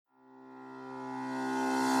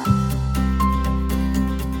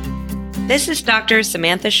This is Dr.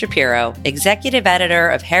 Samantha Shapiro, Executive Editor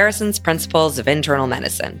of Harrison's Principles of Internal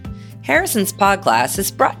Medicine. Harrison's Podcast is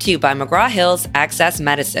brought to you by McGraw-Hill's Access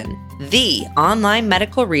Medicine, the online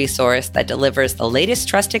medical resource that delivers the latest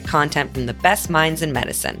trusted content from the best minds in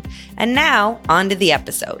medicine. And now, on to the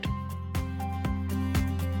episode.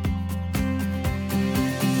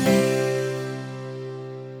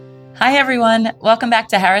 Hi, everyone. Welcome back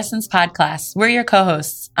to Harrison's Podcast. We're your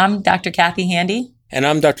co-hosts. I'm Dr. Kathy Handy. And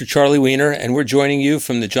I'm Dr. Charlie Weiner, and we're joining you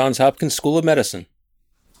from the Johns Hopkins School of Medicine.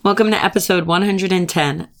 Welcome to episode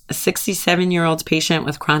 110, a 67-year-old patient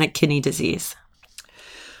with chronic kidney disease.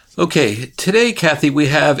 Okay, today, Kathy, we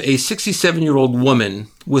have a 67-year-old woman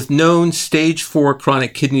with known stage 4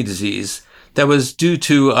 chronic kidney disease that was due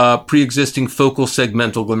to pre-existing focal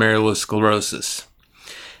segmental glomerulosclerosis.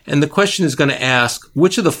 And the question is going to ask,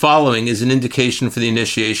 which of the following is an indication for the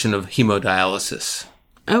initiation of hemodialysis?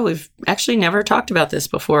 Oh, we've actually never talked about this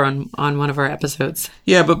before on one of our episodes.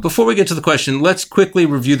 Yeah, but before we get to the question, let's quickly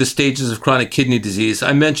review the stages of chronic kidney disease.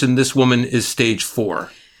 I mentioned this woman is stage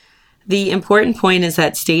 4. The important point is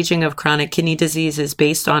that staging of chronic kidney disease is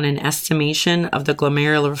based on an estimation of the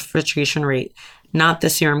glomerular filtration rate, not the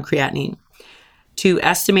serum creatinine. To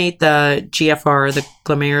estimate the GFR, or the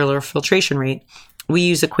glomerular filtration rate, we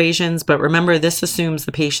use equations, but remember this assumes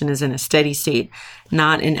the patient is in a steady state,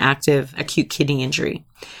 not an active acute kidney injury.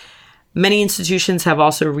 Many institutions have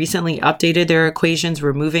also recently updated their equations,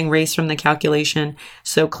 removing race from the calculation,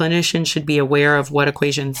 so clinicians should be aware of what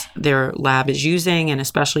equations their lab is using, and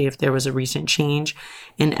especially if there was a recent change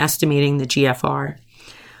in estimating the GFR.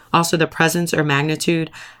 Also, the presence or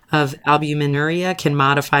magnitude of albuminuria can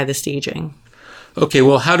modify the staging. Okay,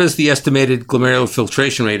 well, how does the estimated glomerular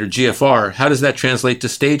filtration rate, or GFR, how does that translate to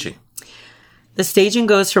staging? The staging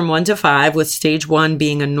goes from 1 to 5, with stage 1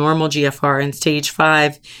 being a normal GFR and stage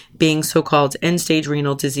 5 being so-called end-stage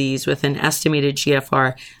renal disease with an estimated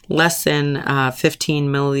GFR less than 15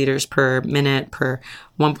 milliliters per minute per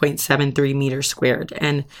 1.73 meters squared.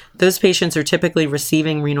 And those patients are typically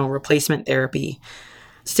receiving renal replacement therapy.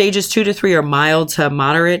 Stages 2 to 3 are mild to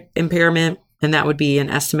moderate impairment, and that would be an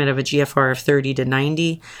estimate of a GFR of 30 to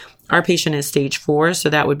 90. Our patient is stage 4, so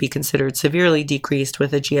that would be considered severely decreased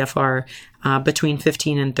with a GFR between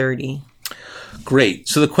 15 and 30. Great.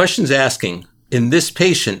 So the question's asking, in this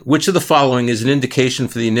patient, which of the following is an indication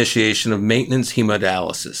for the initiation of maintenance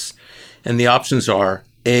hemodialysis? And the options are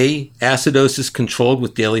A, acidosis controlled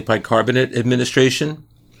with daily bicarbonate administration,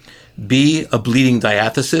 B, a bleeding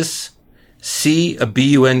diathesis, C, a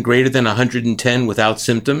BUN greater than 110 without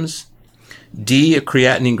symptoms, D, a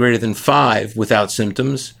creatinine greater than 5 without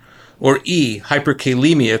symptoms, or E,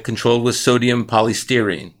 hyperkalemia controlled with sodium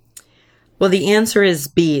polystyrene? Well, the answer is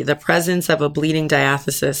B. The presence of a bleeding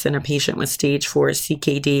diathesis in a patient with stage 4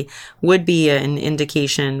 CKD would be an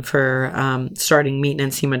indication for starting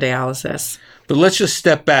maintenance hemodialysis. But let's just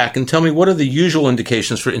step back and tell me, what are the usual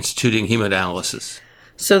indications for instituting hemodialysis?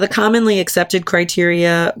 So the commonly accepted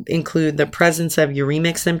criteria include the presence of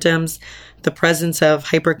uremic symptoms, the presence of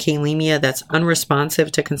hyperkalemia that's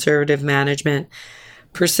unresponsive to conservative management,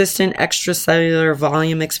 persistent extracellular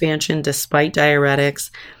volume expansion despite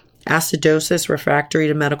diuretics, acidosis refractory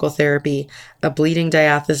to medical therapy, a bleeding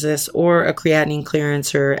diathesis, or a creatinine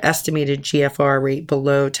clearance or estimated GFR rate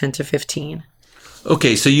below 10 to 15.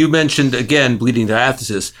 Okay, so you mentioned, again, bleeding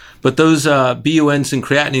diathesis, but those BUNs and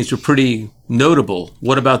creatinines are pretty notable.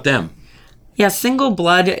 What about them? Yeah, single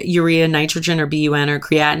blood urea nitrogen or BUN or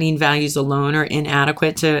creatinine values alone are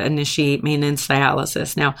inadequate to initiate maintenance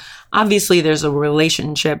dialysis. Now, obviously, there's a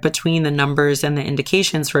relationship between the numbers and the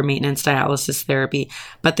indications for maintenance dialysis therapy,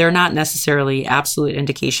 but they're not necessarily absolute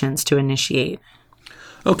indications to initiate.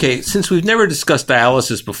 Okay, since we've never discussed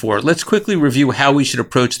dialysis before, let's quickly review how we should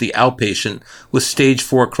approach the outpatient with stage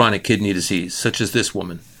 4 chronic kidney disease, such as this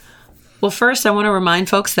woman. Well, first, I want to remind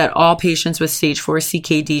folks that all patients with stage 4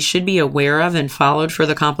 CKD should be aware of and followed for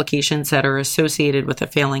the complications that are associated with a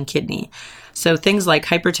failing kidney. So things like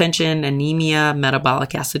hypertension, anemia,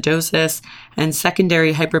 metabolic acidosis, and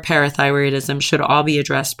secondary hyperparathyroidism should all be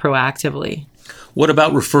addressed proactively. What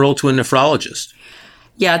about referral to a nephrologist?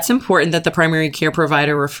 Yeah, it's important that the primary care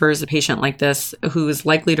provider refers a patient like this who is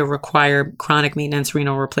likely to require chronic maintenance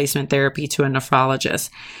renal replacement therapy to a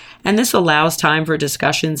nephrologist. And this allows time for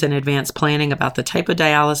discussions and advanced planning about the type of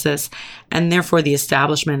dialysis and therefore the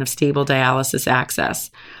establishment of stable dialysis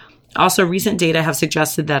access. Also, recent data have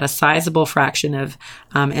suggested that a sizable fraction of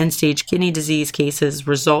end-stage kidney disease cases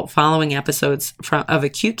result following episodes of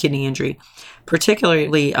acute kidney injury,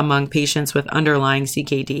 particularly among patients with underlying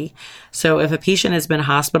CKD. So if a patient has been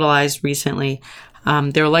hospitalized recently,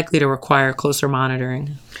 they're likely to require closer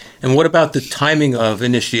monitoring. And what about the timing of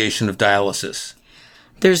initiation of dialysis?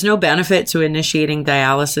 There's no benefit to initiating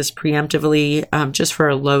dialysis preemptively just for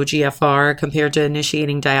a low GFR compared to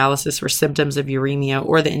initiating dialysis for symptoms of uremia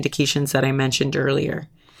or the indications that I mentioned earlier.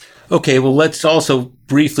 Okay, well, let's also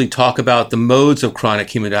briefly talk about the modes of chronic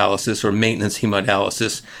hemodialysis or maintenance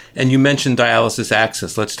hemodialysis. And you mentioned dialysis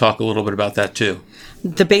access. Let's talk a little bit about that too.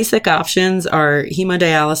 The basic options are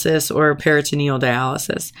hemodialysis or peritoneal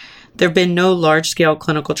dialysis. There have been no large-scale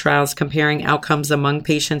clinical trials comparing outcomes among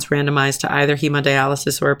patients randomized to either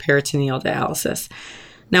hemodialysis or peritoneal dialysis.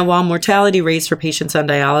 Now, while mortality rates for patients on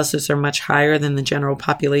dialysis are much higher than the general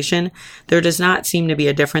population, there does not seem to be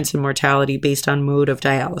a difference in mortality based on mode of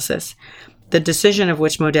dialysis. The decision of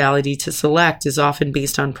which modality to select is often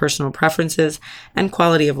based on personal preferences and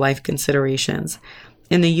quality of life considerations.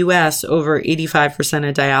 In the U.S., over 85%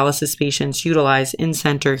 of dialysis patients utilize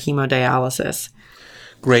in-center hemodialysis.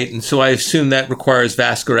 Great. And so I assume that requires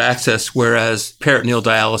vascular access, whereas peritoneal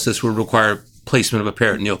dialysis would require placement of a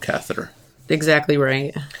peritoneal catheter. Exactly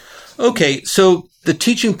right. Okay, so the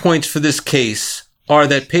teaching points for this case are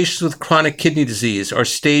that patients with chronic kidney disease are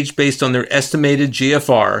staged based on their estimated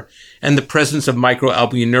GFR and the presence of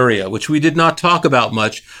microalbuminuria, which we did not talk about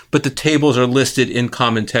much, but the tables are listed in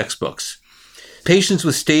common textbooks. Patients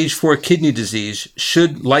with stage 4 kidney disease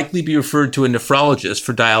should likely be referred to a nephrologist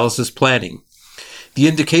for dialysis planning. The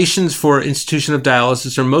indications for institution of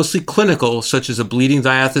dialysis are mostly clinical, such as a bleeding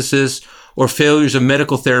diathesis or failures of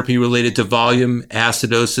medical therapy related to volume,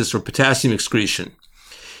 acidosis, or potassium excretion.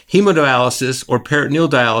 Hemodialysis or peritoneal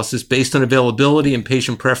dialysis based on availability and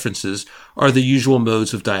patient preferences are the usual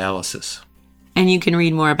modes of dialysis. And you can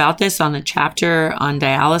read more about this on the chapter on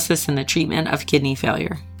dialysis and the treatment of kidney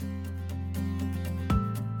failure.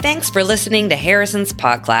 Thanks for listening to Harrison's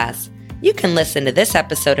Podcast. You can listen to this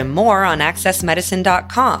episode and more on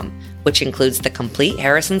accessmedicine.com, which includes the complete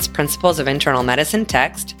Harrison's Principles of Internal Medicine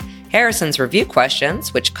text, Harrison's review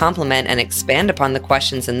questions, which complement and expand upon the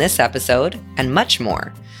questions in this episode, and much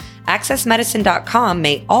more. Accessmedicine.com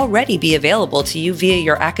may already be available to you via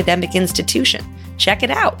your academic institution. Check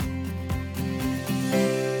it out.